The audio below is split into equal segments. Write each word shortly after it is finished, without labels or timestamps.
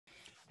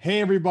Hey,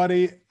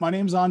 everybody. My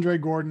name's Andre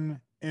Gordon,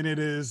 and it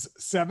is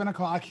 7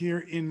 o'clock here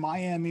in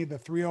Miami, the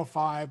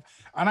 305.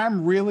 And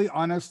I'm really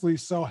honestly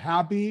so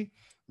happy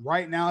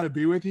right now to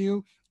be with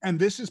you. And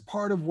this is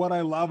part of what I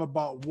love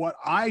about what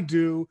I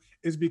do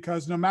is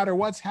because no matter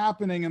what's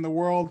happening in the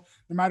world,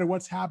 no matter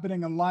what's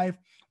happening in life,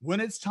 when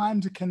it's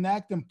time to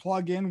connect and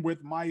plug in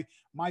with my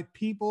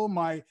people,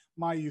 my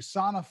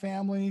USANA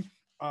family,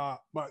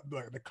 but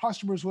the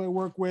customers who I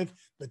work with,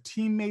 the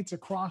teammates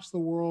across the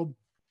world,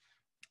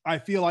 I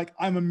feel like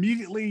I'm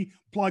immediately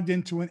plugged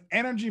into an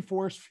energy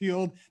force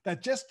field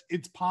that just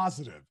it's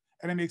positive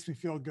and it makes me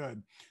feel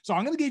good. So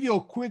I'm going to give you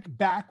a quick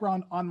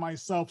background on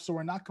myself so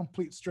we're not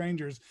complete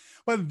strangers,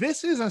 but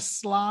this is a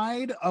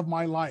slide of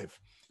my life.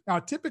 Now,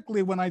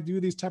 typically when I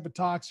do these type of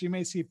talks, you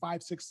may see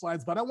 5, 6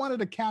 slides, but I wanted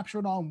to capture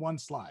it on one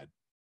slide.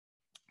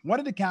 I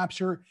wanted to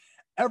capture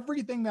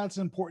everything that's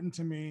important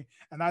to me,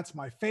 and that's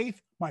my faith,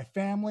 my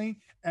family,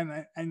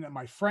 and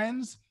my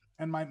friends,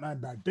 and my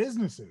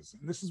businesses.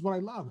 And this is what I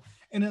love.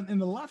 And in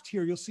the left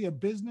here, you'll see a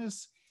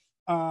business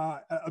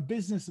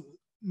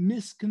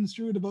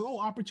misconstrued about, oh,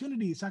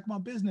 opportunities, talking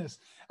about business.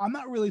 I'm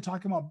not really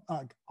talking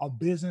about a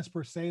business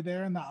per se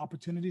there in that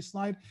opportunity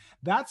slide.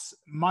 That's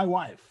my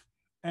wife.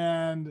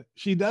 And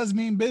she does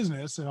mean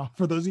business,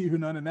 for those of you who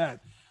know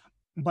Nanette.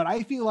 But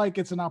I feel like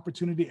it's an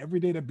opportunity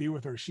every day to be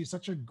with her. She's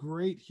such a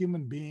great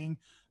human being,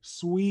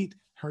 sweet.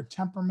 Her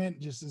temperament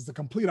just is the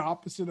complete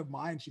opposite of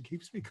mine. She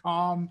keeps me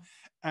calm.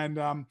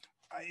 And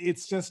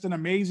it's just an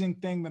amazing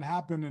thing that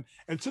happened. And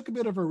it took a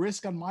bit of a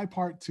risk on my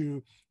part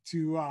to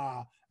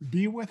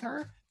be with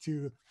her,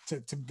 to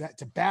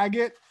bag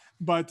it.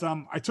 But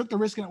I took the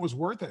risk and it was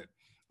worth it.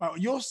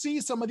 You'll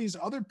see some of these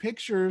other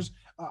pictures.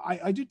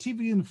 I do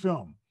TV and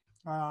film.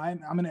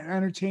 I'm an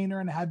entertainer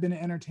and have been in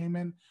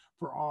entertainment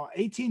for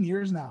 18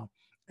 years now.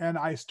 And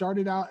I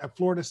started out at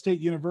Florida State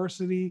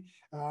University.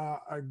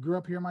 I grew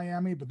up here in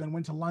Miami, but then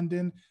went to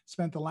London,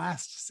 spent the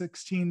last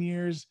 16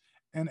 years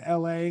in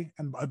LA.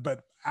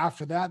 But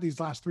after that, these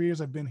last 3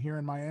 years, I've been here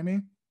in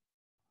Miami.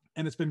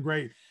 And it's been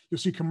great. You'll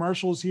see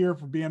commercials here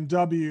for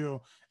BMW,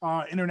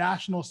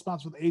 international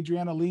spots with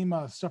Adriana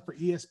Lima, stuff for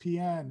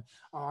ESPN.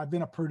 I've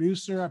been a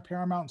producer at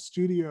Paramount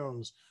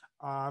Studios.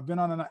 I've been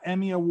on an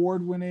Emmy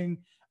award-winning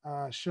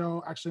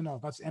show. Actually, no,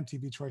 that's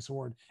MTV Choice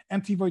Award.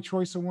 MTV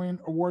Choice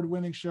Award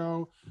winning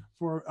show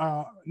for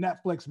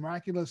Netflix,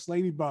 Miraculous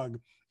Ladybug.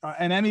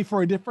 An Emmy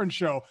for a different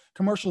show.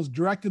 Commercials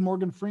directed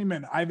Morgan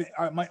Freeman. I've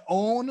my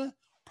own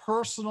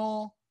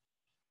personal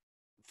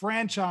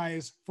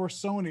franchise for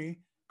Sony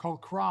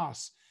called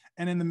Cross.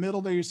 And in the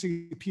middle there, you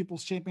see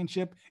People's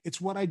Championship. It's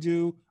what I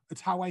do.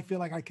 It's how I feel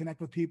like I connect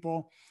with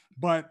people.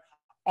 But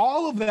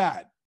all of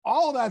that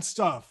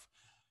stuff,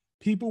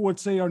 people would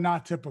say are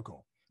not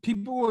typical.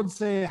 People would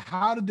say,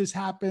 how did this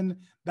happen?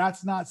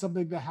 That's not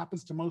something that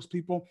happens to most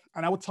people.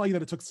 And I will tell you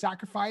that it took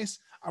sacrifice.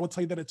 I will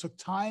tell you that it took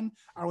time.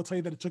 I will tell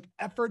you that it took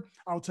effort.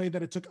 I will tell you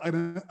that it took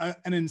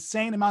an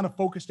insane amount of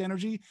focused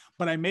energy,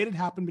 but I made it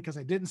happen because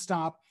I didn't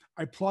stop.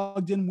 I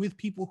plugged in with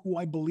people who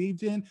I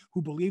believed in,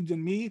 who believed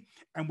in me,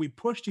 and we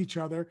pushed each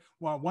other.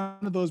 Well, one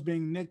of those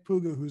being Nick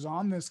Puga, who's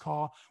on this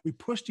call. We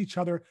pushed each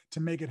other to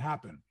make it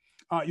happen.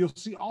 You'll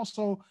see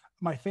also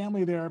my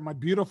family there, my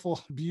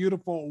beautiful,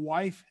 beautiful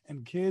wife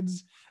and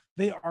kids.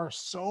 They are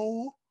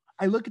so,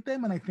 I look at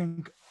them and I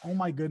think, oh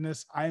my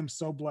goodness, I am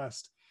so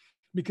blessed,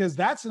 because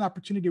that's an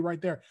opportunity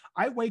right there.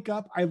 I wake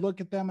up, I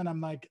look at them and I'm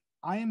like,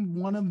 I am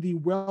one of the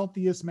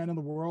wealthiest men in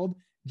the world,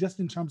 just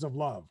in terms of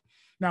love.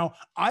 Now,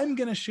 I'm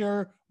going to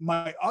share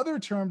my other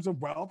terms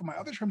of wealth, my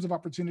other terms of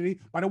opportunity,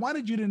 but I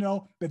wanted you to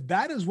know that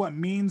that is what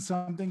means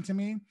something to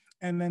me.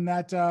 And then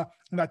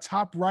that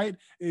top right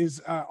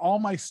is all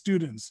my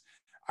students.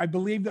 I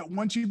believe that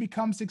once you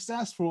become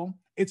successful,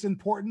 it's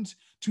important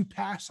to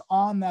pass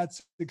on that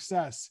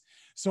success.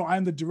 So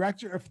I'm the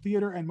director of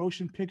theater and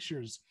motion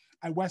pictures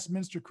at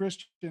Westminster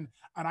Christian,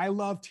 and I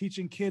love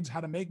teaching kids how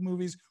to make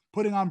movies,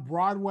 putting on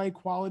Broadway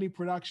quality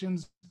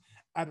productions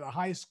at a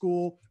high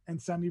school and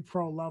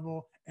semi-pro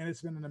level, and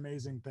it's been an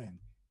amazing thing.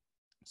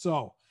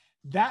 So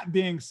that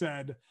being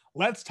said,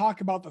 let's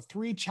talk about the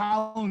 3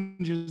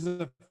 challenges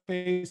that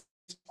face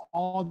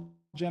all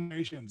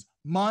generations.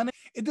 Money.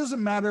 It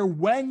doesn't matter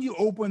when you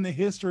open the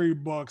history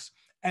books,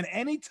 and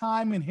any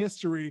time in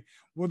history,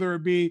 whether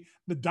it be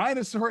the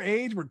dinosaur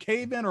age where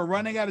cavemen are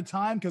running out of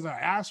time because an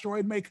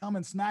asteroid may come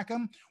and snack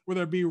them,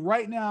 whether it be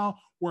right now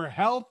where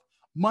health,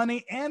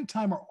 money, and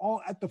time are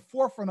all at the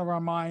forefront of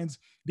our minds.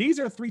 These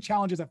are 3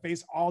 challenges that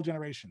face all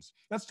generations.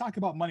 Let's talk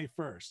about money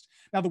first.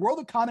 Now, the world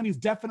economy is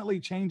definitely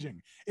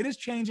changing. It is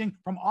changing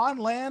from on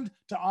land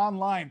to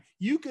online.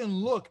 You can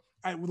look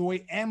at the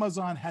way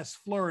Amazon has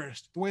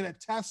flourished, the way that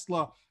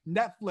Tesla,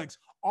 Netflix,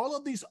 all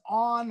of these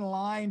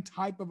online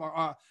type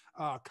of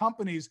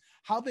companies,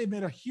 how they've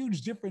made a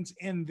huge difference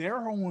in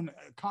their own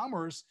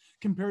commerce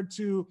compared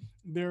to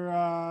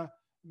their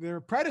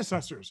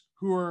predecessors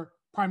who are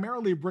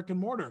primarily brick and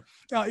mortar.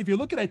 Now, if you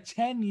look at a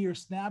 10-year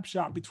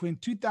snapshot between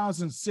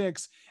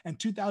 2006 and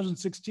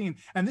 2016,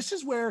 and this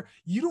is where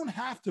you don't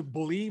have to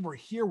believe or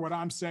hear what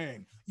I'm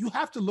saying. You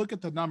have to look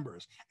at the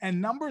numbers,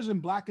 and numbers in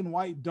black and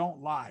white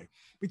don't lie.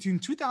 Between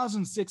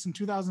 2006 and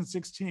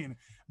 2016,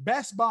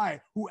 Best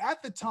Buy, who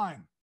at the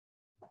time,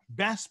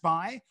 Best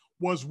Buy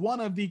was one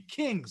of the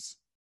kings,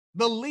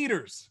 the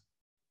leaders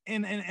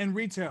in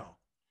retail.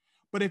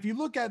 But if you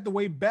look at the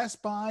way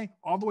Best Buy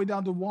all the way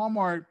down to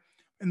Walmart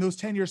in those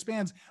 10-year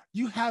spans,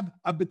 you have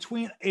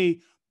between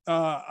a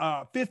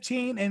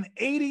 15 and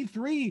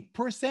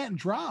 83%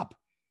 drop.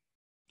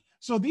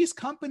 So these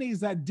companies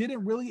that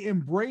didn't really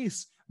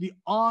embrace the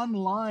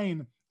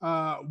online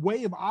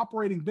way of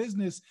operating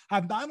business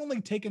have not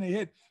only taken a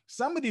hit,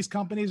 some of these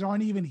companies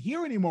aren't even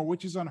here anymore,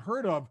 which is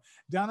unheard of.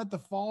 Down at the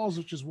Falls,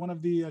 which is one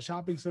of the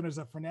shopping centers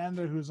that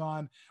Fernanda, who's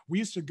on, we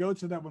used to go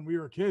to that when we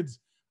were kids.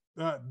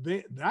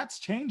 That's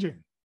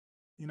changing.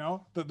 You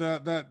know,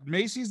 the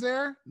Macy's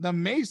there, the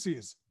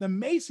Macy's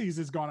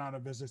has gone out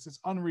of business. It's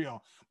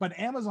unreal. But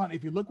Amazon,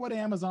 if you look what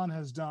Amazon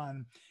has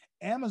done,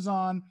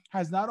 Amazon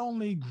has not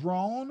only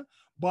grown,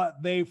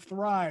 but they've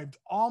thrived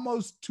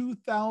almost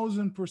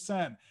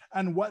 2,000%.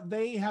 And what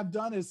they have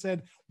done is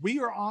said, we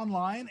are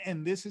online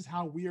and this is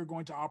how we are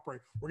going to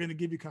operate. We're going to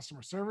give you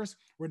customer service.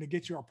 We're going to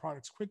get you our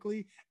products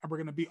quickly, and we're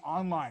going to be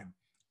online,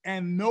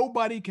 and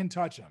nobody can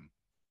touch them.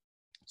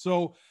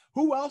 So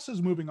who else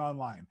is moving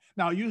online?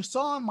 Now, you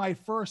saw on my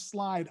first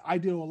slide, I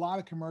do a lot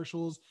of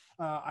commercials.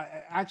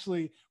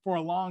 Actually, for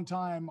a long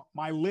time,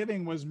 my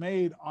living was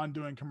made on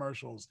doing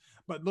commercials.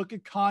 But look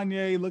at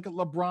Kanye, look at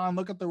LeBron,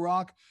 look at The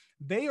Rock.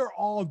 They're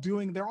all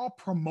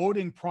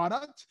promoting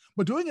product,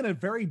 but doing it in a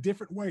very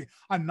different way,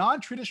 a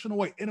non-traditional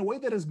way, in a way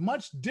that is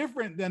much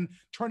different than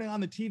turning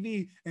on the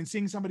TV and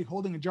seeing somebody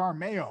holding a jar of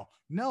mayo.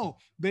 No,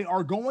 they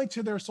are going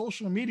to their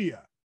social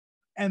media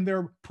and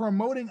they're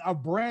promoting a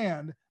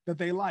brand that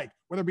they like,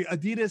 whether it be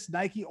Adidas,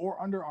 Nike,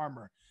 or Under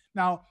Armour.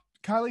 Now,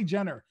 Kylie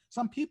Jenner,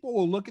 some people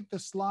will look at the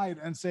slide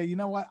and say, you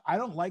know what? I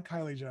don't like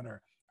Kylie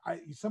Jenner.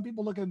 Some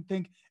people look and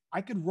think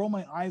I could roll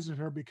my eyes at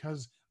her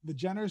because the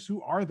Jenners,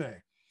 who are they?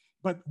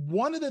 But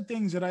one of the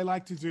things that I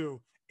like to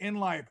do in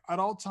life at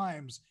all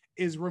times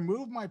is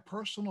remove my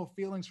personal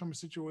feelings from a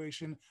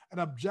situation and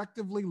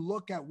objectively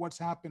look at what's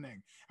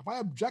happening. If I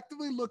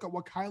objectively look at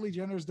what Kylie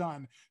Jenner's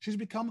done, she's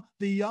become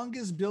the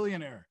youngest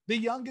billionaire, the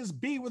youngest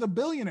B with a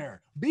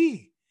billionaire,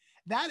 B.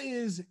 That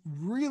is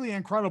really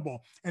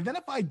incredible. And then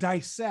if I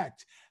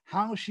dissect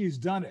how she's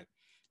done it,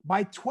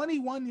 by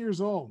 21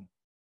 years old,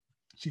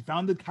 she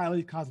founded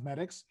Kylie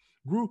Cosmetics,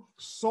 grew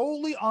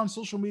solely on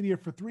social media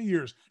for 3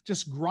 years,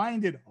 just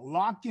grinded,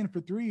 locked in for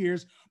 3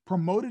 years,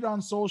 promoted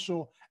on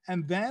social,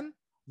 and then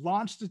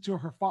launched it to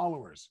her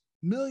followers,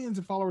 millions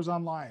of followers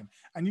online.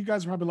 And you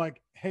guys are probably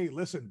like, hey,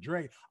 listen,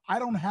 Dre, I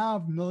don't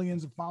have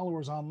millions of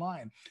followers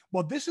online.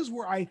 Well, this is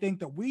where I think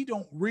that we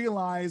don't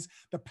realize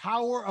the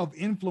power of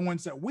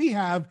influence that we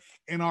have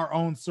in our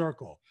own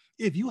circle.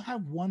 If you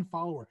have 1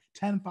 follower,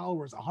 10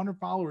 followers, 100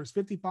 followers,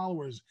 50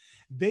 followers,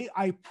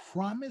 I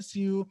promise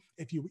you,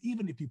 if you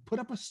put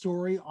up a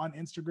story on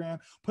Instagram,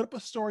 put up a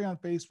story on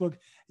Facebook,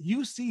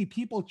 you see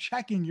people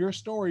checking your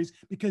stories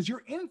because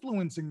you're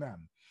influencing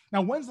them.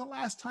 Now, when's the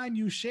last time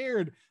you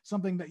shared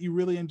something that you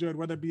really enjoyed,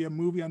 whether it be a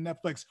movie on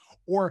Netflix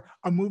or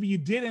a movie you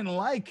didn't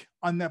like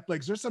on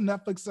Netflix? There's some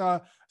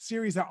Netflix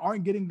series that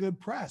aren't getting good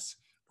press,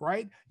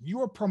 right?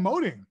 You are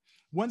promoting.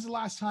 When's the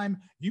last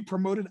time you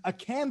promoted a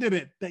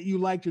candidate that you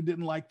liked or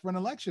didn't like for an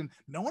election?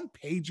 No one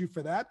paid you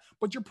for that,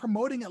 but you're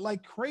promoting it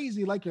like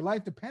crazy, like your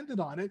life depended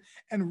on it.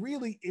 And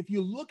really, if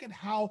you look at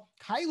how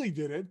Kylie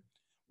did it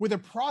with a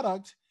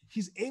product,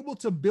 she's able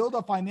to build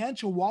a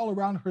financial wall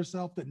around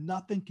herself that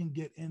nothing can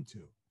get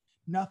into.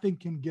 Nothing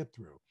can get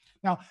through.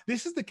 Now,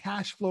 this is the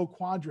cash flow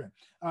quadrant.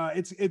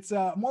 It's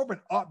more of an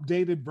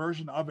updated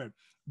version of it.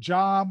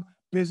 Job,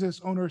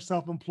 business owner,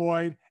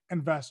 self-employed,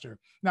 investor.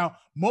 Now,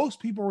 most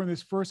people are in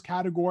this first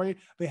category.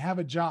 They have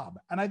a job.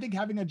 And I think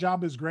having a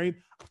job is great.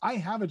 I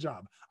have a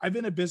job. I've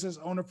been a business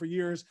owner for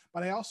years,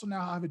 but I also now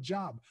have a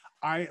job.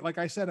 Like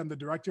I said, I'm the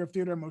director of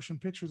theater and motion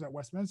pictures at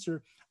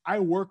Westminster. I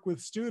work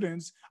with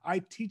students. I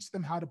teach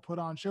them how to put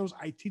on shows.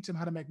 I teach them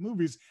how to make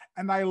movies.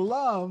 And I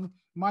love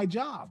my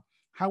job.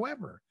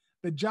 However,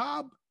 the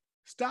job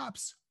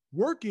stops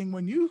working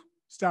when you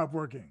stop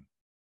working,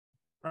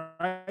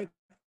 right?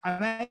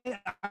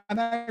 And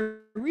I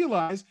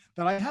realize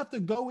that I have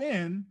to go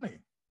in.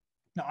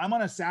 Now I'm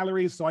on a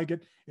salary, so I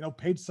get,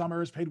 paid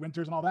summers, paid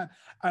winters and all that.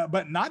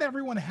 But not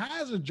everyone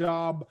has a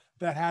job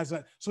that has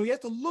a, so you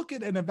have to look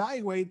at and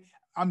evaluate,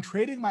 I'm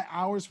trading my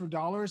hours for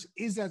dollars.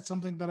 Is that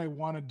something that I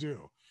want to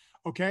do?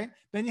 Okay.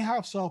 Then you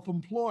have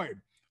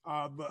self-employed,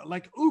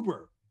 like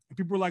Uber. And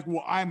people are like,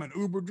 well, I'm an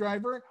Uber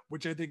driver,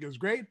 which I think is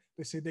great.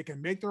 They say they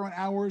can make their own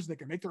hours, they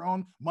can make their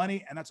own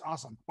money, and that's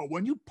awesome. But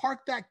when you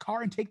park that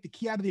car and take the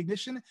key out of the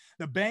ignition,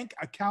 the bank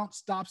account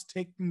stops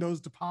taking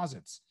those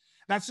deposits.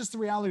 That's just the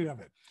reality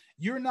of it.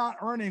 You're not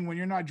earning when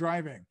you're not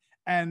driving.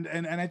 And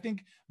I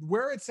think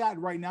where it's at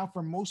right now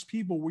for most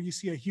people, where you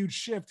see a huge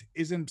shift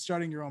is in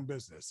starting your own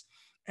business.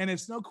 And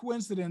it's no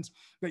coincidence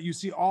that you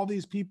see all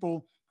these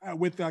people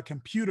with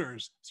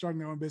computers starting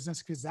their own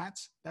business, because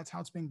that's how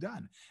it's being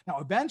done. Now,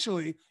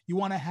 eventually, you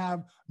want to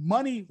have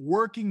money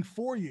working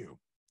for you.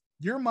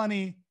 Your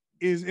money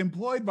is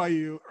employed by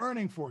you,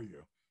 earning for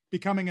you,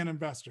 becoming an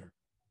investor.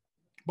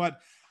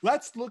 But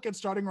let's look at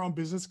starting our own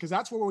business, because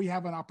that's what we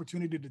have an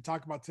opportunity to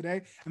talk about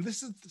today. And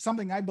this is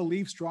something I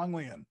believe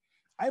strongly in.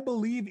 I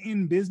believe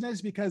in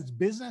business because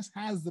business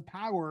has the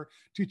power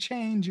to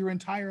change your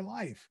entire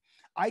life.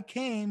 I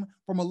came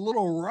from a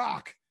little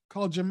rock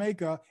called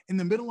Jamaica in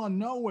the middle of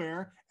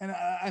nowhere and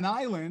an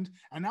island.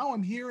 And now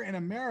I'm here in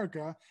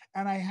America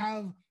and I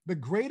have the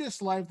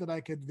greatest life that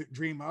I could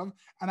dream of.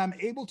 And I'm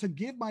able to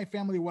give my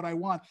family what I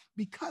want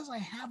because I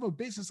have a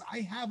business.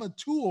 I have a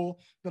tool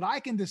that I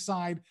can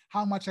decide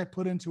how much I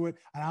put into it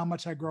and how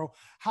much I grow,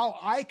 how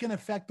I can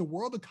affect the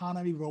world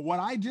economy. But what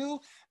I do,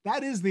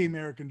 that is the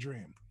American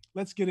dream.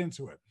 Let's get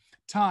into it.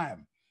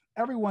 Time.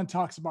 Everyone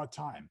talks about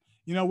time.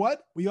 You know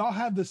what? We all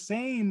have the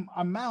same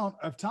amount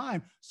of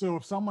time. So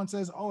if someone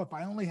says, oh, if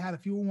I only had a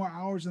few more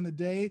hours in the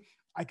day,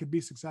 I could be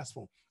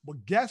successful. Well,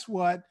 guess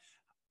what?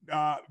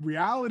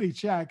 Reality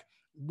check,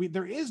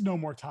 there is no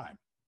more time.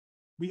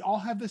 We all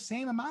have the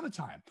same amount of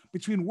time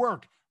between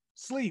work,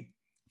 sleep,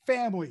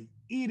 family,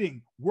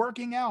 eating,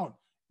 working out.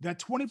 That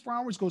 24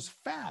 hours goes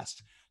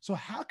fast. So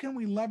how can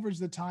we leverage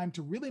the time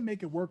to really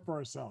make it work for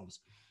ourselves?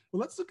 Well,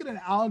 let's look at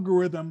an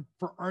algorithm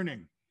for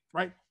earning,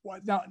 right?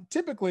 Now,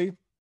 typically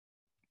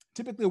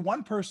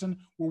one person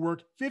will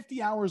work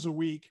 50 hours a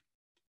week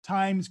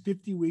times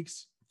 50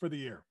 weeks for the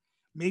year.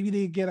 Maybe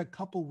they get a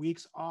couple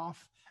weeks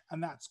off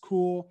and that's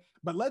cool.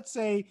 But let's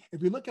say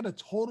if we look at a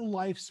total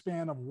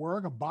lifespan of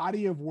work, a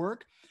body of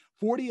work,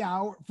 40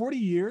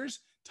 years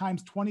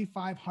times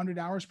 2,500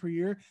 hours per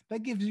year,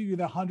 that gives you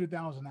the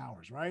 100,000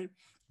 hours, right?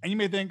 And you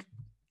may think,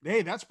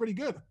 hey, that's pretty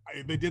good.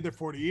 They did their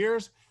 40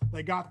 years.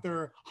 They got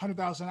their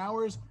 100,000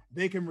 hours.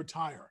 They can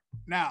retire.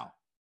 Now,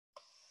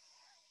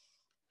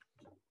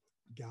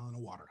 gallon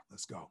of water.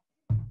 Let's go.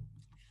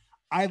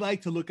 I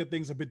like to look at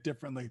things a bit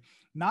differently,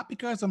 not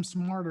because I'm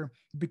smarter,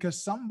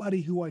 because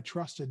somebody who I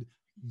trusted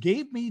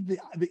gave me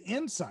the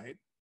insight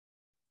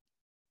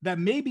that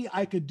maybe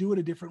I could do it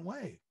a different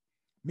way.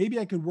 Maybe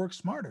I could work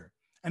smarter.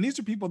 And these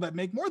are people that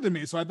make more than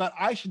me. So I thought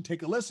I should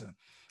take a listen.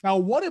 Now,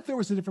 what if there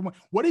was a different way?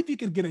 What if you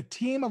could get a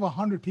team of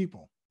 100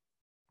 people,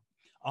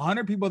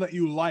 100 people that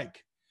you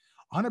like,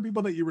 100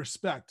 people that you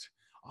respect,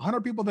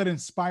 100 people that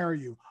inspire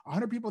you,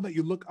 100 people that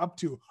you look up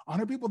to,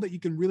 100 people that you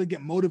can really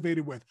get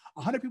motivated with,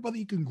 100 people that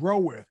you can grow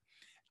with,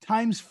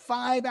 times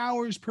 5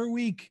 hours per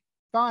week,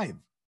 5.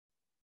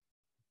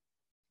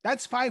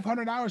 That's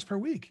 500 hours per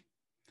week.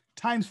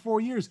 Times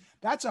 4 years,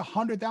 that's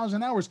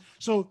 100,000 hours.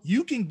 So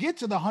you can get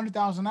to the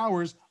 100,000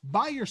 hours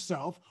by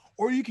yourself,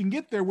 or you can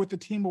get there with a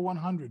team of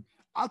 100.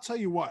 I'll tell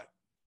you what,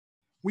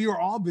 we are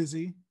all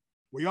busy.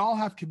 We all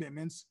have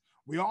commitments.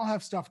 We all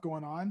have stuff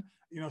going on.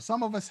 You know,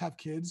 some of us have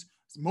kids.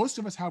 Most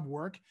of us have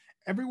work.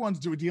 Everyone's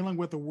dealing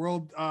with the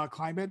world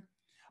climate.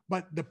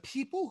 But the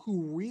people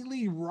who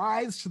really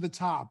rise to the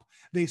top,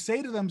 they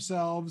say to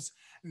themselves,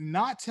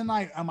 not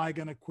tonight am I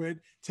going to quit.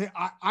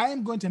 I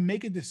am going to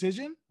make a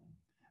decision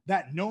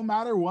that no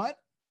matter what,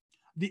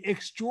 the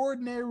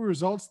extraordinary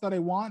results that I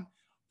want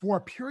for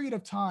a period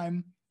of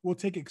time will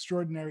take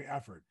extraordinary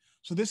effort.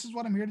 So this is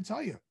what I'm here to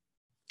tell you.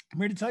 I'm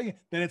here to tell you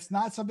that it's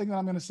not something that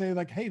I'm going to say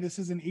like, hey, this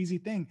is an easy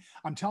thing.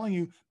 I'm telling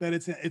you that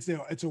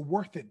it's a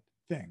worth it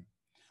thing.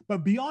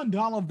 But beyond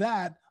all of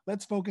that,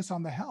 let's focus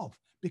on the health,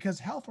 because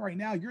health right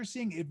now, you're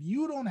seeing if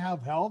you don't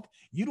have health,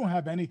 you don't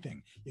have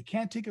anything. You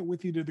can't take it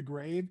with you to the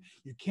grave.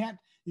 You can't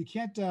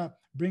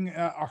bring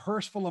a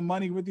hearse full of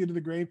money with you to the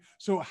grave.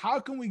 So how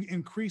can we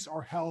increase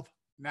our health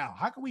now?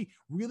 How can we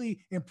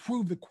really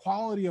improve the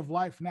quality of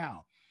life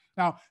now?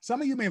 Now,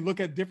 some of you may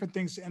look at different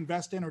things to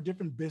invest in or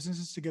different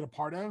businesses to get a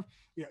part of.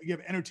 You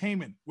have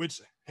entertainment,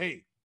 which,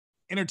 hey,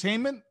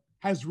 entertainment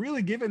has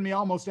really given me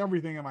almost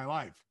everything in my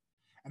life.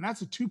 And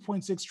that's a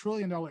 $2.6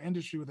 trillion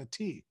industry with a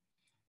T.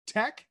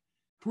 Tech,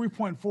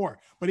 3.4.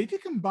 But if you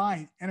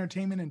combine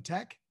entertainment and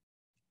tech,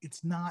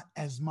 it's not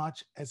as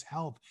much as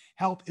health.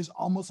 Health is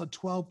almost a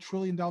 $12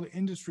 trillion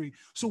industry.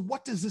 So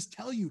what does this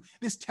tell you?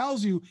 This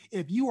tells you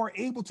if you are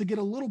able to get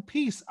a little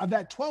piece of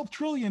that 12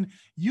 trillion,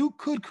 you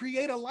could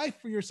create a life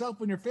for yourself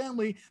and your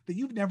family that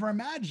you've never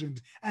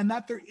imagined, and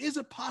that there is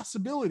a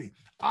possibility.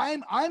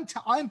 I'm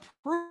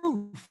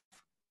proof.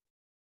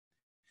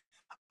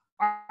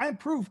 I'm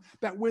proof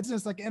that with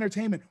business like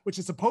entertainment, which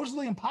is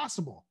supposedly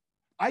impossible,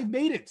 I've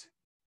made it.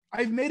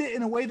 I've made it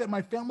in a way that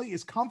my family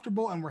is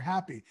comfortable and we're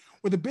happy.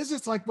 With a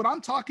business like what I'm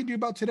talking to you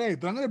about today,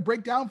 that I'm going to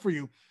break down for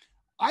you,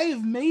 I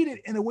have made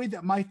it in a way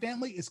that my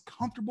family is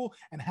comfortable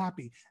and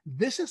happy.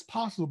 This is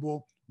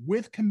possible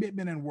with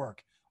commitment and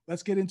work.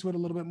 Let's get into it a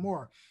little bit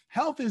more.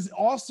 Health is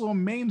also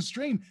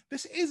mainstream.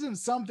 This isn't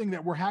something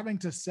that we're having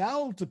to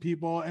sell to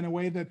people in a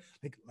way that,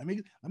 like, let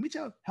me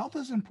tell you, health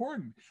is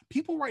important.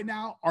 People right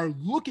now are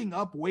looking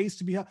up ways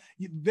to be healthy.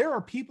 There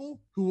are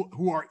people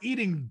who are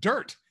eating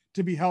dirt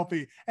to be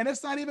healthy, and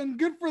it's not even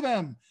good for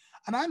them.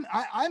 And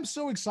I'm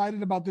so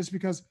excited about this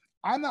because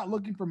I'm not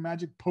looking for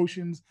magic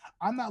potions.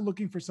 I'm not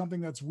looking for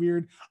something that's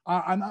weird.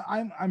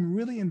 I'm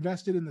really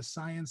invested in the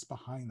science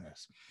behind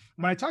this.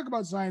 When I talk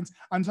about science,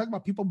 I'm talking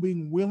about people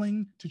being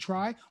willing to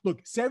try.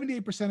 Look,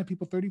 78% of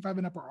people 35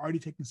 and up are already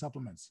taking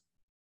supplements.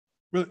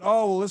 Really?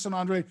 Oh, well, listen,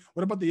 Andre,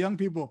 what about the young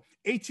people?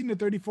 18 to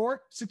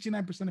 34,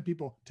 69% of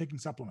people taking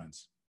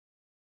supplements.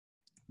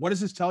 What does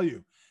this tell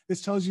you?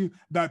 This tells you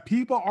that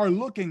people are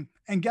looking.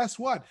 And guess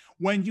what?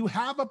 When you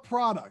have a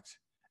product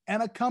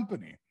and a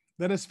company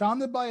that is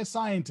founded by a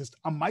scientist,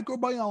 a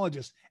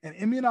microbiologist, an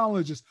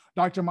immunologist,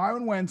 Dr.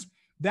 Myron Wentz,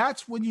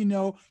 that's when you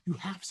know you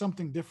have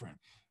something different.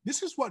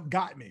 This is what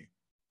got me,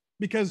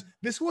 because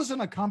this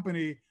wasn't a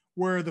company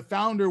where the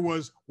founder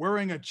was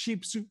wearing a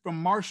cheap suit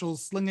from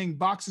Marshall's, slinging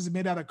boxes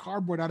made out of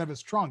cardboard out of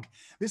his trunk.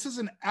 This is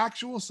an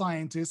actual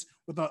scientist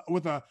with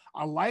a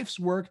life's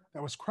work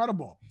that was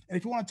credible. And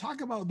if you want to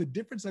talk about the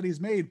difference that he's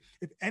made,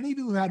 if any of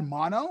you have had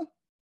mono,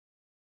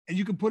 and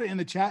you can put it in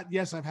the chat,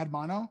 yes, I've had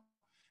mono.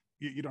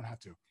 You don't have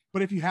to.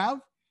 But if you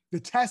have, the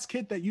test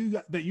kit that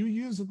you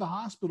use at the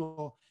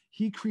hospital,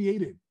 he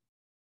created.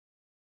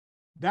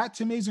 That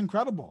to me is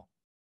incredible.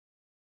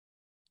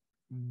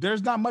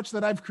 There's not much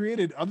that I've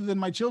created other than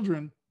my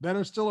children that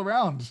are still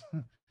around,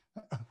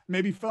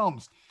 maybe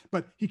films,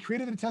 but he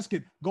created a test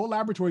kit. Gold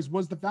Laboratories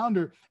was the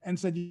founder and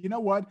said, you know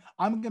what,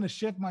 I'm going to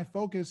shift my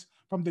focus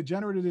from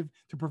degenerative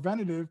to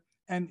preventative.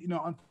 And, you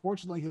know,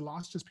 unfortunately, he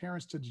lost his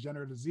parents to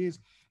degenerative disease.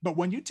 But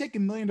when you take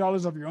 $1 million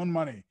of your own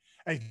money,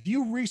 if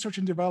you research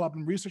and develop,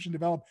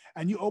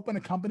 and you open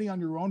a company on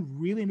your own,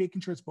 really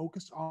making sure it's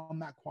focused on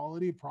that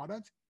quality of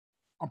product,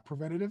 on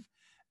preventative,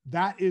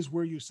 that is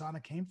where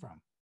USANA came from.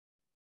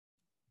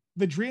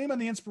 The dream and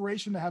the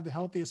inspiration to have the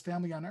healthiest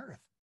family on earth.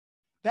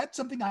 That's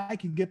something I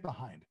can get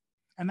behind.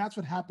 And that's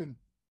what happened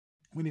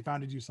when he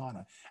founded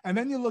USANA. And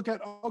then you look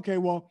at, okay,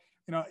 well,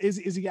 you know, is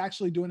he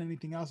actually doing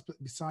anything else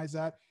besides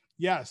that?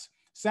 Yes.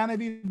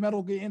 Sanoviv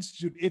Medical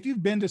Institute. If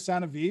you've been to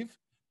Sanoviv,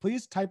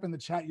 please type in the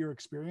chat your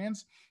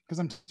experience, because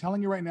I'm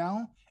telling you right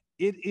now,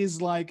 it is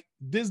like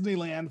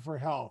Disneyland for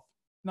health.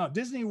 No,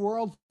 Disney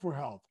World for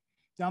health.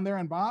 Down there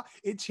in Ba,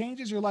 it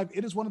changes your life.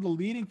 It is one of the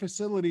leading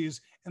facilities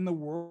in the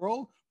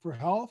world for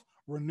health,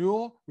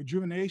 renewal,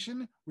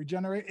 rejuvenation,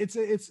 regenerate.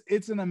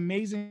 It's an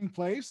amazing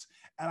place,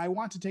 and I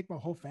want to take my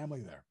whole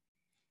family there.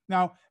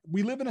 Now,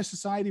 we live in a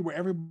society where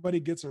everybody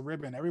gets a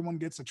ribbon, everyone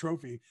gets a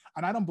trophy,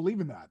 and I don't believe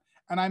in that.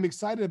 And I'm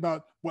excited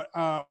about what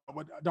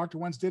Dr.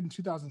 Wentz did in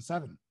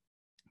 2007.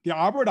 The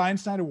Albert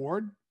Einstein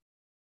Award,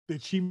 the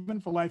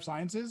Achievement for Life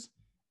Sciences,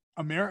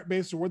 a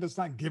merit-based award that's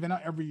not given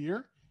out every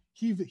year.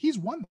 He's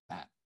won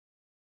that.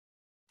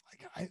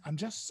 I'm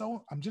just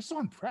so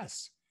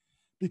impressed,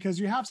 because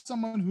you have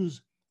someone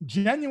who's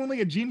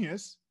genuinely a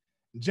genius,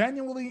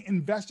 genuinely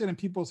invested in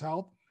people's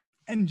health,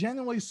 and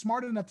genuinely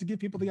smart enough to give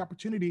people the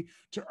opportunity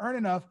to earn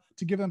enough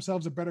to give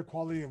themselves a better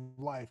quality of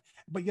life.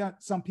 But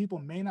yet some people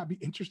may not be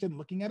interested in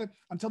looking at it.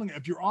 I'm telling you,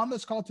 if you're on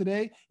this call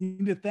today, you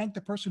need to thank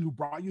the person who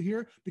brought you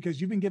here,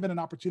 because you've been given an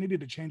opportunity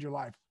to change your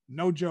life.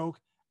 No joke.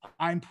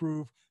 I'm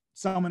proof.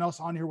 Someone else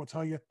on here will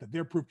tell you that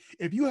they're proof.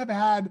 If you have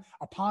had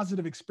a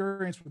positive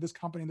experience with this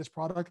company and this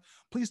product,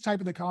 please type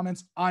in the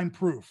comments, I'm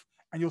proof.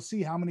 And you'll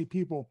see how many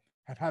people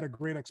have had a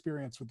great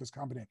experience with this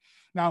company.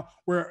 Now,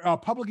 we're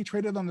publicly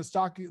traded on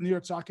the New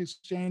York Stock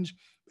Exchange.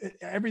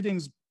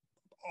 Everything's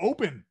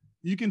open.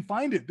 You can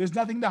find it. There's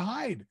nothing to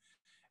hide.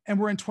 And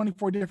we're in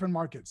 24 different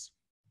markets.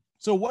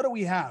 So what do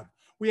we have?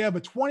 We have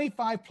a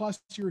 25 plus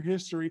year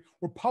history.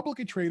 We're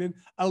publicly traded,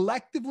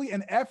 electively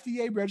an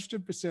FDA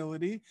registered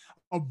facility,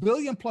 $1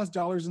 billion plus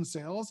in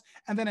sales.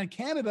 And then in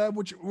Canada,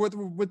 which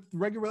with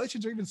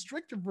regulations are even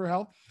stricter for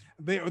health,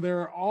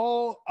 they're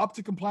all up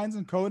to compliance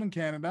and code in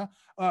Canada.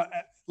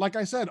 Like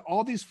I said,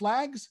 all these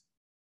flags,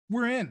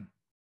 we're in.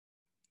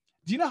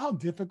 Do you know how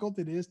difficult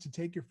it is to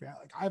take your family?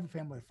 Like, I have a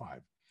family of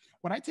 5.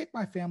 When I take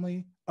my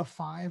family of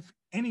 5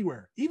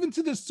 anywhere, even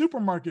to the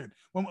supermarket,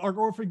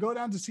 or if we go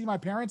down to see my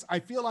parents, I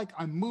feel like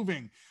I'm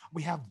moving.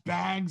 We have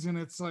bags, and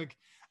it's like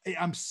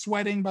I'm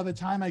sweating by the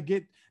time I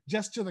get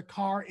just to the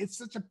car. It's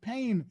such a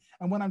pain.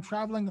 And when I'm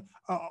traveling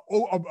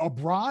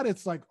abroad,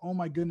 it's like, oh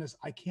my goodness,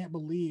 I can't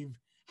believe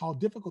how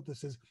difficult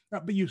this is.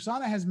 But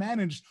USANA has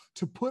managed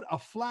to put a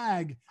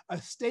flag, a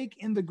stake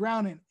in the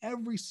ground in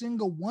every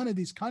single one of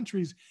these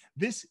countries.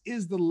 This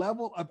is the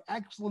level of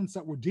excellence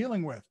that we're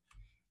dealing with.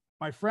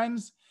 My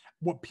friends,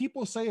 what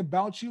people say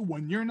about you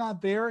when you're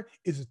not there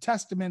is a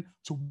testament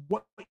to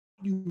what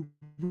you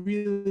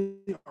really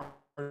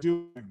are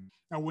doing.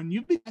 Now, when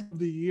you become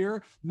the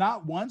year,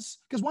 not once,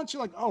 because once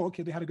you're like, oh,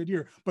 okay, they had a good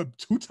year, but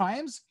 2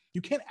 times,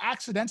 you can't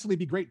accidentally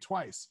be great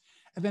twice.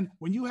 And then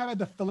when you have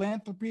the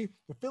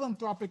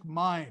philanthropic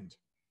mind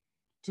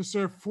to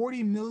serve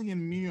 40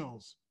 million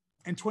meals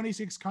in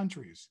 26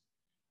 countries,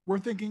 we're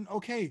thinking,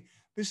 okay,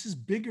 this is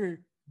bigger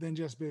than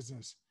just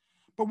business.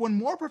 But when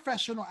more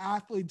professional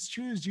athletes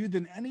choose you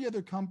than any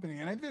other company,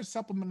 and any other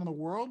supplement in the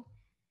world,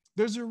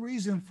 there's a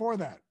reason for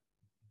that.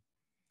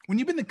 When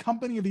you've been the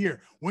company of the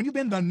year, when you've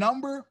been the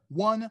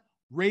 #1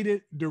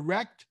 rated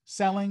direct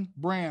selling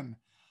brand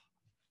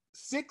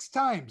 6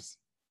 times,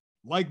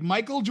 like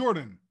Michael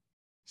Jordan,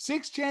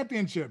 6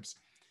 championships,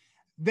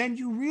 then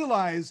you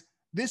realize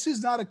this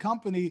is not a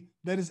company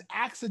that has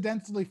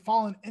accidentally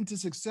fallen into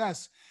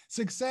success.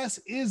 Success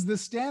is the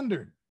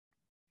standard.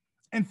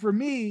 And for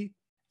me,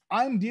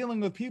 I'm dealing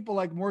with people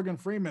like Morgan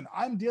Freeman.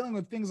 I'm dealing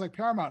with things like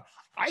Paramount.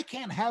 I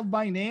can't have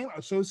my name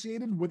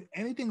associated with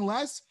anything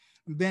less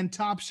than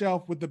top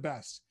shelf with the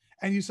best.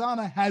 And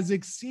USANA has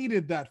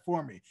exceeded that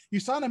for me.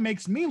 USANA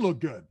makes me look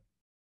good.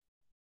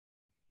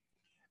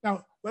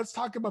 Now, let's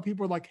talk about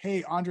people like,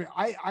 hey, Andre,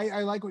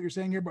 I like what you're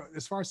saying here, but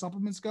as far as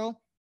supplements go,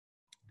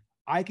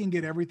 I can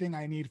get everything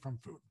I need from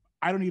food.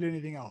 I don't need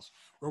anything else.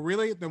 Well,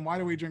 really? Then why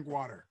do we drink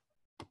water?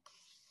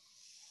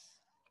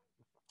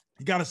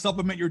 You got to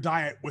supplement your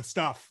diet with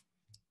stuff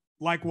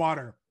like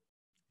water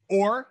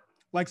or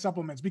like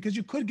supplements, because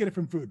you could get it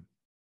from food,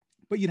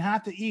 but you'd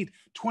have to eat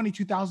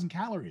 22,000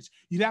 calories.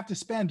 You'd have to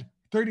spend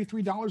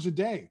 $33 a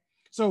day.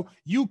 So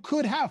you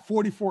could have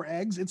 44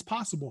 eggs. It's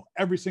possible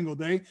every single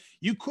day.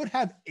 You could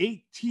have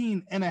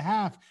 18 and a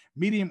half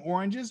medium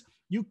oranges.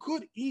 You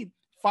could eat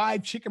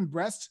 5 chicken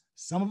breasts.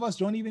 Some of us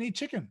don't even eat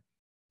chicken.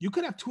 You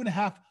could have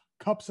 2.5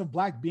 cups of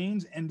black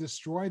beans and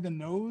destroy the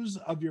nose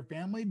of your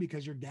family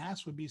because your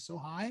gas would be so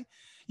high.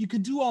 You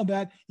could do all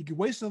that. You could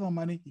waste all the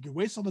money. You could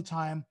waste all the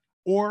time,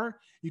 or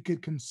you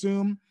could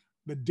consume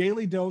the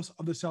daily dose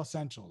of the Cell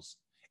Essentials.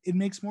 It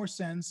makes more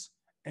sense.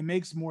 It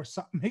makes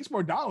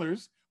more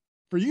dollars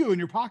for you in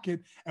your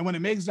pocket. And when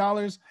it makes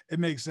dollars, it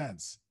makes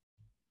sense.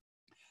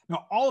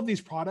 Now, all of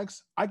these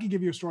products, I could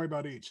give you a story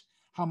about each.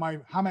 How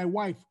my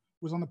wife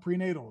was on the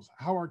prenatals,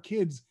 how our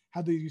kids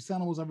have the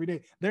USANimals every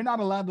day. They're not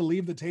allowed to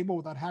leave the table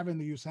without having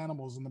the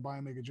USANimals and the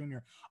Biomega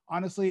Junior.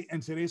 Honestly,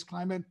 in today's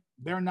climate,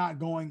 they're not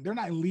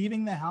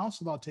leaving the house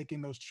without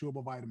taking those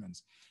chewable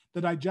vitamins.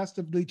 The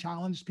digestively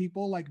challenged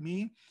people like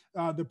me,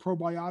 the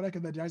probiotic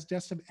and the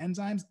digestive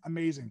enzymes,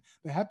 amazing.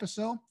 The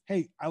Hepisil,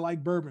 hey, I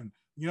like bourbon.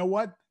 You know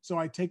what? So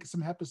I take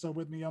some Hepisil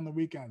with me on the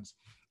weekends.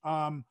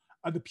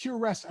 The Pure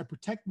Rest, I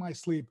protect my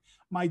sleep.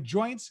 My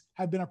joints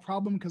have been a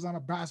problem because I'm a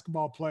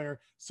basketball player.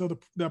 So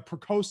the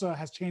Precosa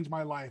has changed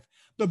my life.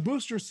 The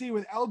Booster C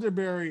with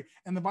elderberry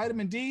and the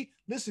vitamin D.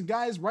 Listen,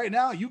 guys, right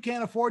now, you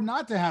can't afford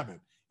not to have it.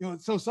 You know,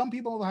 so some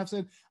people have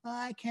said,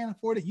 I can't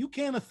afford it. You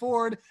can't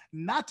afford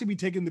not to be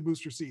taking the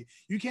Booster C.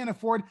 You can't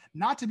afford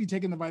not to be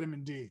taking the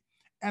vitamin D.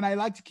 And I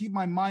like to keep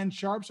my mind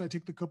sharp. So I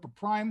take the Cooper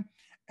Prime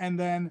and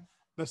then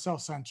the Cell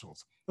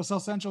Essentials. The Cell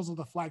Essentials are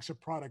the flagship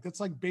product. It's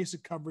like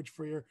basic coverage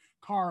for your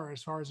car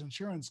as far as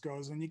insurance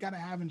goes. And you got to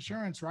have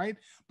insurance, right?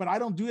 But I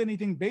don't do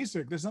anything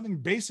basic. There's nothing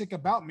basic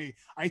about me.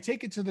 I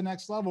take it to the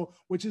next level,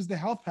 which is the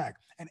health pack,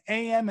 an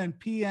AM and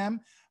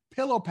PM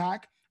pillow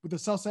pack with the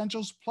Cell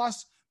Essentials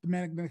plus the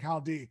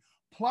Medical D,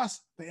 plus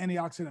the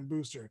antioxidant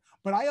booster.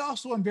 But I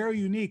also am very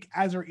unique,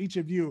 as are each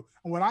of you.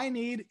 And what I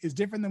need is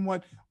different than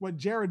what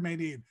Jared may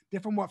need,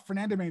 different what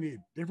Fernanda may need,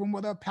 different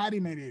what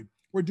Patty may need.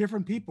 We're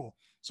different people.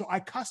 So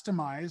I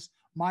customize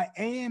my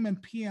AM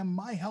and PM,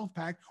 my health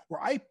pack, where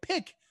I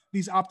pick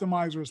these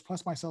optimizers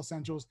plus my Cell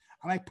Essentials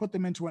and I put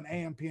them into an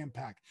AM PM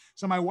pack.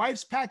 So my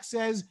wife's pack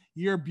says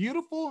you're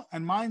beautiful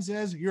and mine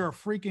says you're a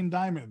freaking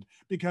diamond,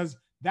 because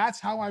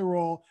that's how I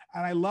roll.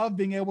 And I love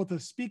being able to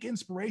speak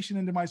inspiration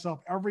into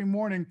myself every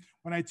morning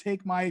when I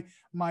take my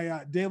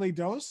daily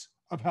dose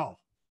of health.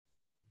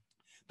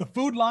 The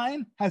food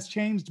line has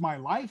changed my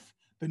life.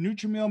 The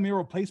Nutri-Meal meal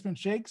replacement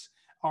shakes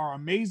are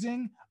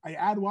amazing. I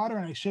add water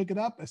and I shake it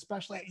up,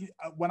 especially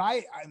when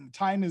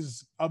time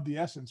is of the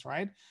essence,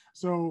 right?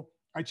 So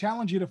I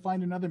challenge you to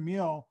find another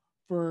meal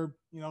for,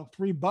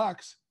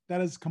 $3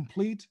 that is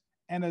complete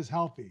and as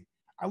healthy.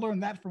 I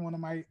learned that from one of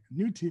my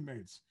new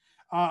teammates.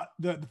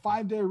 The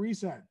 5-day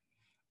reset.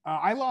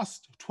 I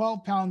lost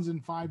 12 pounds in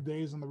 5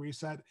 days on the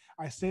reset.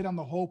 I stayed on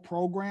the whole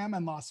program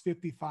and lost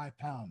 55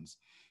 pounds.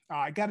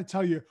 I got to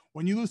tell you,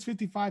 when you lose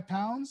 55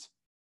 pounds,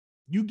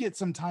 you get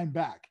some time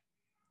back.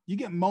 You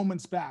get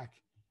moments back.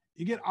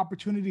 You get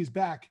opportunities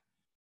back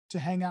to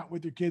hang out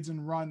with your kids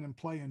and run and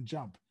play and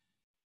jump.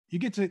 You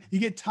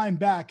get time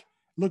back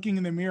looking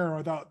in the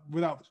mirror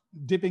without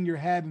dipping your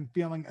head and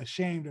feeling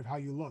ashamed of how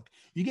you look.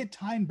 You get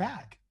time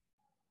back.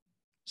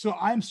 So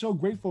I'm so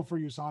grateful for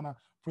USANA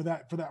for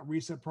that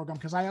reset program,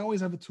 because I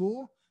always have a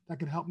tool that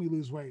can help me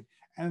lose weight.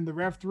 And the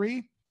Rev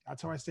 3,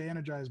 that's how I stay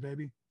energized,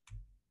 baby.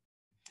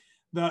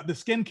 The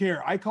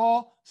skincare, I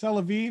call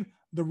Celavive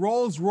the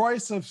Rolls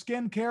Royce of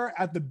skincare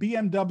at the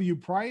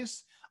BMW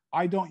price.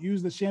 I don't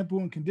use the shampoo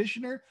and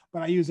conditioner,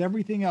 but I use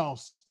everything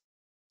else.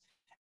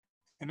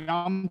 And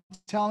I'm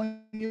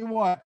telling you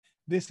what,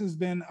 this has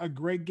been a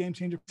great game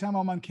changer. Every time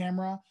I'm on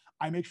camera,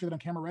 I make sure that I'm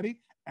camera ready,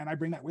 and I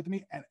bring that with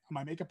me. And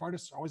my makeup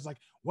artists are always like,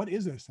 what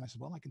is this? And I said,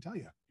 well, I can tell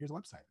you. Here's a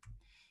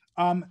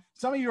website.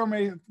 Some of you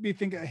may be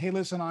thinking, hey,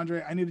 listen,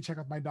 Andre, I need to check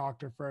with my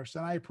doctor first.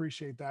 And I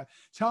appreciate that.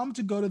 Tell them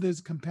to go to this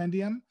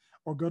compendium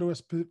or go to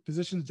a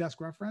physician's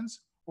desk reference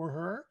or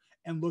her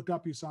and look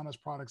up USANA's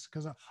products,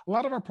 because a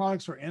lot of our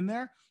products are in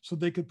there so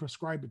they could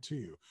prescribe it to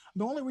you.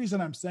 The only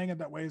reason I'm saying it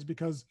that way is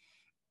because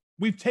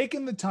we've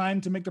taken the time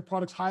to make the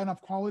products high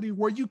enough quality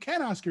where you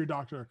can ask your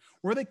doctor,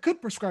 where they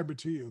could prescribe it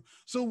to you.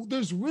 So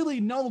there's really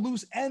no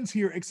loose ends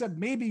here, except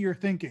maybe you're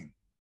thinking.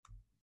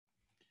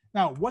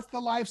 Now, what's the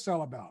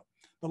lifestyle about?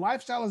 The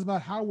lifestyle is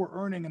about how we're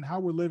earning and how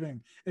we're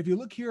living. If you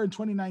look here in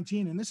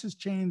 2019, and this has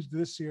changed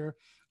this year,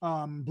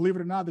 believe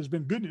it or not, there's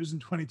been good news in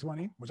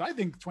 2020, which I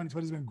think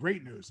 2020 has been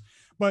great news.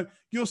 But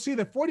you'll see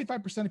that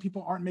 45% of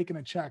people aren't making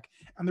a check.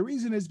 And the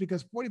reason is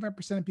because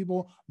 45% of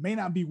people may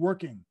not be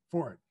working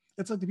for it.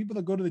 It's like the people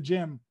that go to the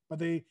gym, but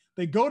they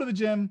go to the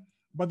gym,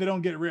 but they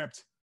don't get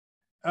ripped.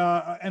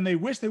 And they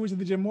wish they went to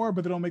the gym more,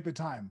 but they don't make the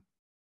time.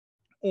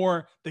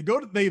 Or they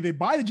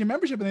buy the gym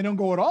membership and they don't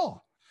go at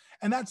all.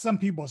 And that's some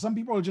people. Some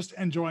people are just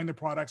enjoying the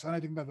products, and I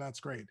think that that's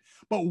great.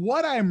 But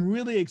what I'm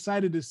really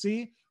excited to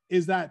see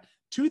is that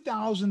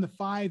 $2,000 to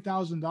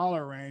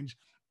 $5,000 range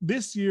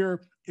this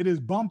year, it is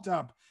bumped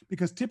up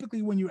because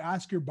typically when you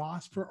ask your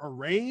boss for a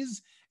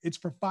raise, it's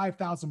for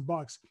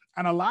 $5,000.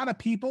 And a lot of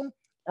people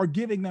are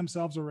giving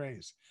themselves a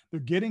raise. They're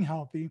getting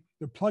healthy.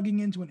 They're plugging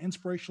into an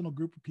inspirational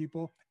group of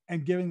people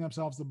and giving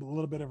themselves a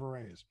little bit of a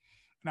raise.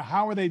 Now,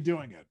 how are they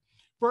doing it?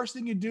 First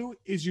thing you do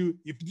is you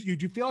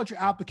fill out your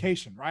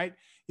application, right?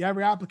 You have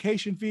your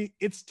application fee.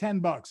 It's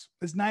 $10.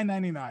 It's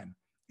 $9.99.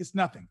 It's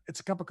nothing.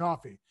 It's a cup of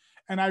coffee.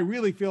 And I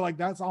really feel like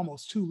that's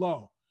almost too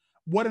low.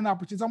 What an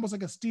opportunity. It's almost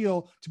like a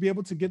steal to be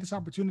able to get this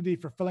opportunity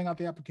for filling out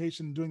the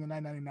application and doing the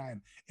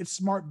 $9.99. It's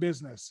smart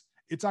business.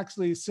 It's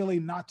actually silly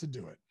not to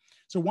do it.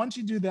 So once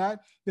you do that,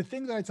 the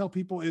thing that I tell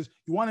people is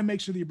you want to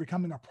make sure that you're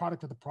becoming a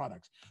product of the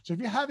products. So if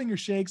you're having your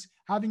shakes,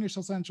 having your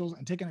essentials,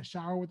 and taking a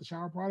shower with the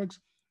shower products,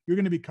 you're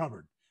going to be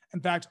covered. In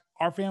fact,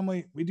 our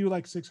family, we do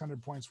like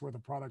 600 points worth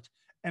of product,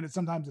 and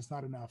sometimes it's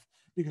not enough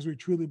because we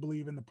truly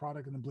believe in the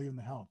product and believe in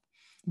the health.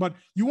 But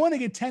you want to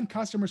get 10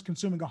 customers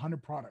consuming $100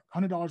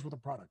 worth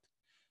of product.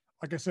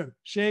 Like I said,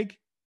 shake,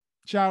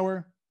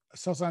 shower,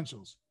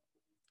 essentials.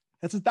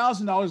 That's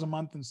 $1,000 a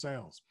month in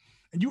sales.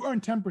 And you earn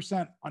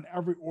 10% on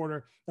every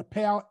order. The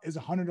payout is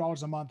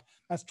 $100 a month.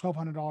 That's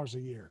 $1,200 a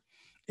year.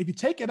 If you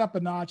take it up a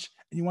notch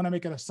and you want to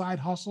make it a side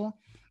hustle,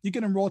 you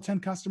can enroll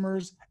 10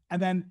 customers,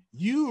 and then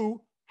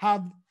you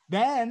have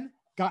then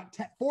got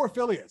 4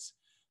 affiliates.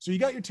 So you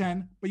got your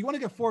 10, but you want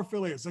to get 4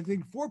 affiliates, like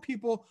 4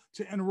 people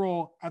to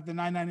enroll at the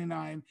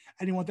 $9.99,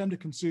 and you want them to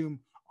consume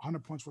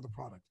 100 points worth of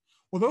product.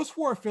 Well, those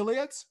 4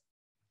 affiliates,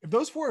 if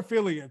those 4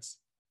 affiliates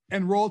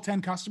enroll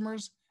 10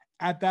 customers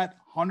at that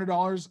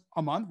 $100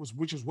 a month,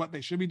 which is what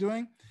they should be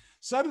doing,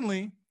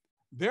 suddenly,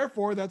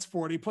 therefore, that's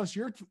 40 plus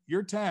your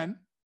 10,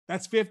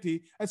 that's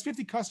 50. That's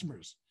 50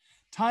 customers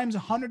times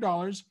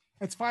 $100.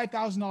 That's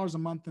 $5,000 a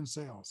month in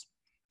sales.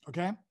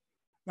 Okay.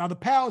 Now the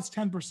PAL is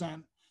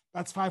 10%.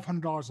 That's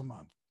 $500 a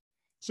month.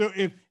 So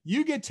if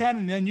you get 10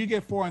 and then you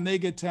get 4 and they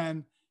get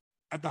 10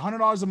 at the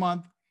 $100 a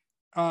month,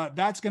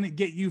 that's going to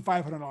get you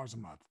 $500 a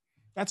month.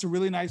 That's a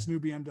really nice new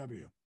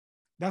BMW.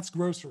 That's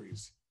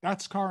groceries.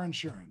 That's car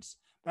insurance.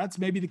 That's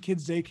maybe the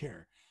kids'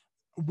 daycare.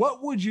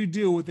 What would you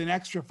do with an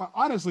extra?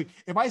 Honestly,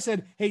 if I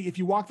said, hey, if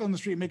you walk down the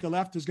street and make a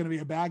left, there's going to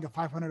be a bag of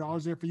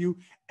 $500 there for you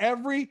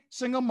every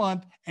single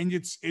month, and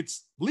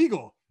it's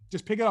legal.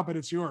 Just pick it up and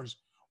it's yours.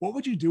 What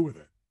would you do with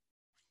it?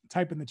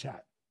 Type in the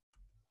chat.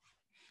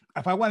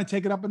 If I want to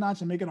take it up a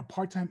notch and make it a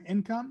part-time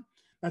income,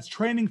 that's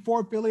training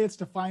 4 affiliates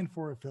to find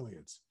 4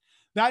 affiliates.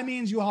 That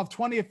means you'll have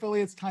 20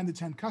 affiliates times the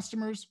 10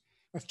 customers.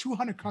 That's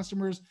 200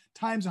 customers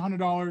times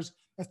 $100.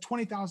 That's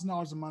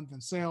 $20,000 a month in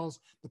sales.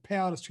 The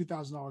payout is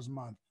 $2,000 a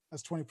month.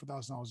 That's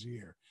 $24,000 a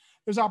year.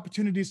 There's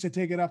opportunities to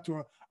take it up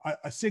to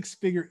a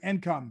 6-figure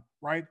income,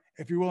 right?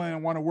 If you're willing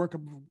and want to work,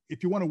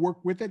 if you want to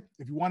work with it,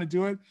 if you want to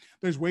do it,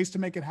 there's ways to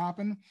make it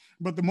happen.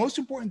 But the most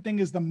important thing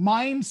is the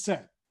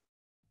mindset,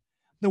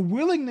 the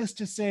willingness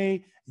to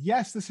say,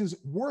 yes, this is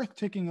worth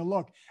taking a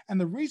look. And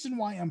the reason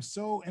why I'm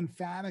so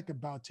emphatic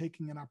about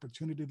taking an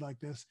opportunity like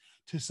this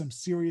to some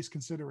serious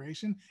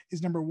consideration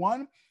is, number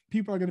one,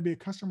 people are going to be a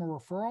customer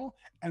referral.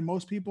 And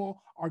most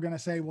people are going to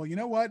say, well, you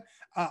know what?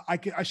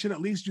 I should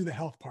at least do the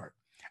health part.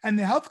 And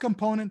the health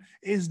component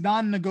is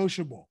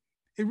non-negotiable.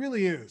 It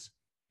really is.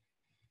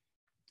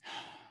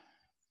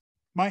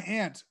 My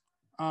aunt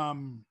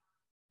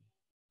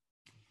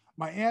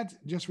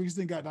just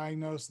recently got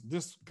diagnosed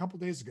this a couple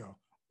of days ago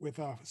with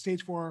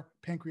stage 4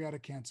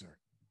 pancreatic cancer.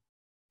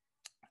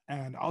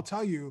 And I'll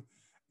tell you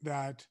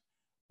that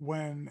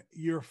when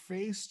you're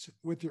faced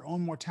with your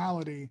own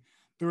mortality,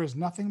 there is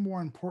nothing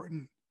more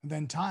important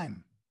than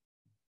time.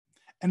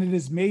 And it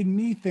has made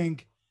me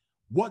think,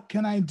 what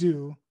can I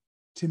do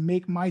to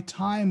make my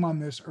time on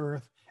this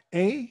earth,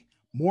 A,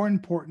 more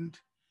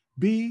important,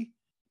 B,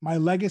 my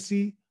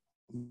legacy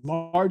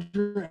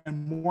larger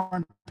and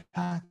more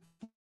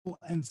impactful,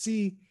 and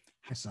C,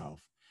 myself.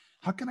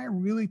 How can I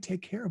really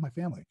take care of my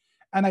family?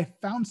 And I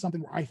found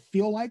something where I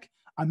feel like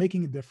I'm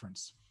making a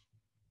difference.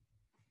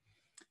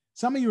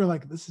 Some of you are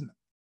like, listen,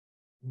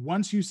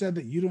 once you said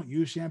that you don't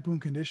use shampoo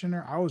and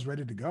conditioner, I was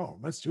ready to go.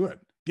 Let's do it.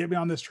 Get me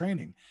on this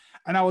training.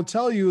 And I will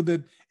tell you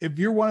that if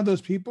you're one of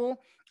those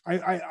people,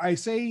 I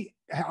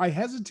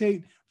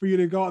hesitate for you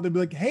to go out there and be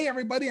like, hey,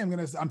 everybody,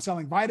 I'm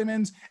selling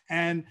vitamins,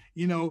 and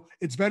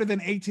it's better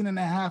than 18 and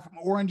a half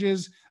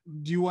oranges.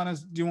 Do you want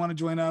to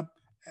join up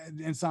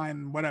and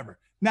sign whatever?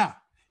 Now,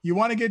 you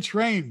want to get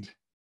trained.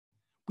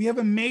 We have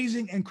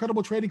amazing,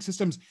 incredible trading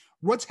systems.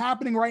 What's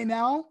happening right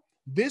now,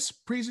 this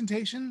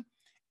presentation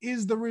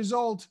is the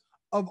result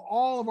of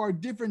all of our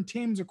different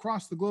teams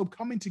across the globe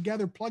coming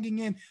together, plugging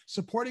in,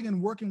 supporting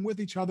and working with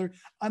each other,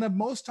 and of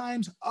most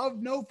times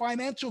of no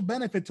financial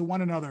benefit to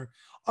one another,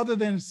 other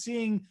than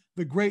seeing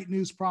the great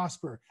news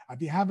prosper.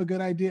 If you have a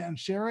good idea and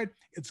share it,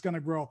 it's going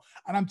to grow.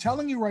 And I'm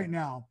telling you right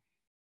now,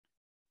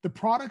 the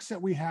products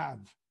that we have,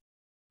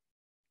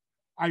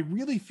 I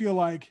really feel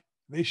like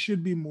they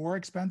should be more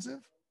expensive.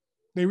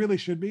 They really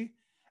should be.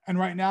 And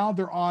right now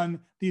they're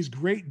on these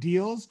great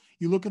deals.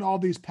 You look at all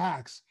these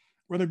packs,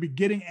 whether it be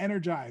getting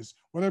energized,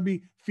 whether it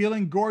be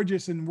feeling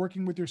gorgeous and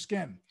working with your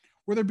skin,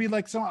 whether it be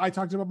like I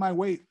talked about my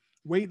weight.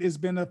 Weight has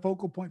been a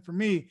focal point for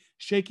me,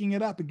 shaking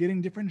it up and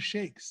getting different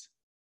shakes.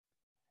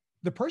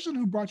 The person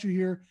who brought you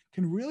here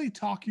can really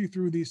talk you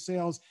through these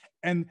sales.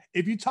 And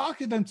if you talk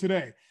to them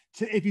today,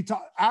 if you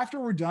talk after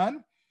we're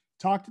done,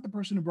 talk to the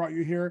person who brought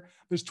you here.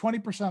 There's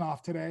 20%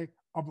 off today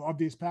of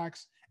these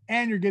packs,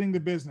 and you're getting the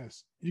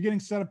business. You're getting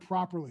set up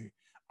properly.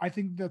 I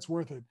think that's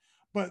worth it.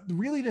 But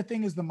really the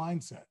thing is the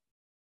mindset.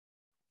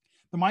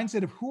 The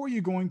mindset of who are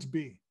you going to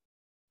be?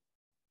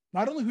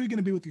 Not only who are you going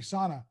to be with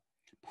USANA,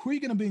 who are you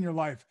going to be in your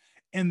life?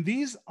 In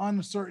these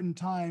uncertain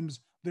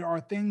times, there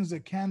are things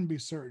that can be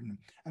certain.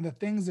 And the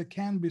things that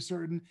can be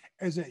certain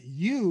is that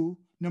you,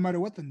 no matter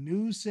what the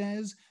news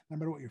says, no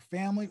matter what your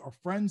family or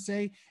friends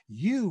say,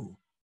 you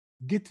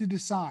get to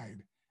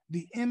decide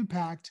the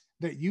impact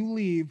that you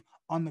leave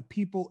on the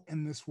people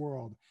in this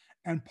world.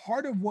 And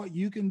part of what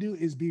you can do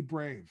is be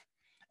brave.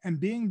 And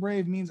being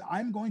brave means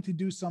I'm going to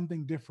do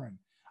something different.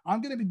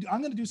 I'm going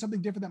to do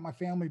something different that my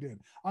family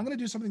did. I'm going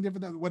to do something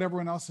different than what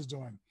everyone else is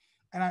doing.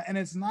 And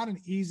it's not an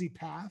easy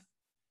path.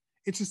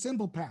 It's a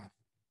simple path,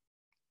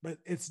 but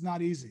it's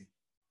not easy.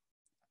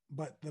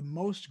 But the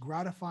most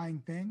gratifying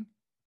thing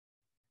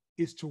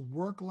is to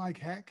work like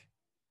heck,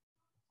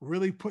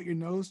 really put your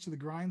nose to the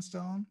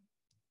grindstone,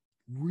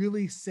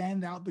 really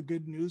send out the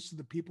good news to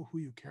the people who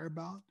you care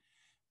about,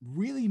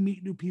 really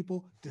meet new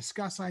people,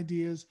 discuss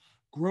ideas,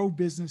 grow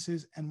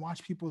businesses, and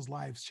watch people's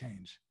lives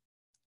change.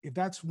 If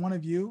that's one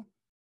of you,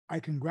 I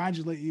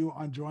congratulate you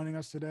on joining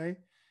us today.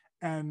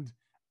 And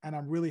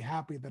I'm really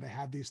happy that I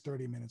had these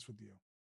 30 minutes with you.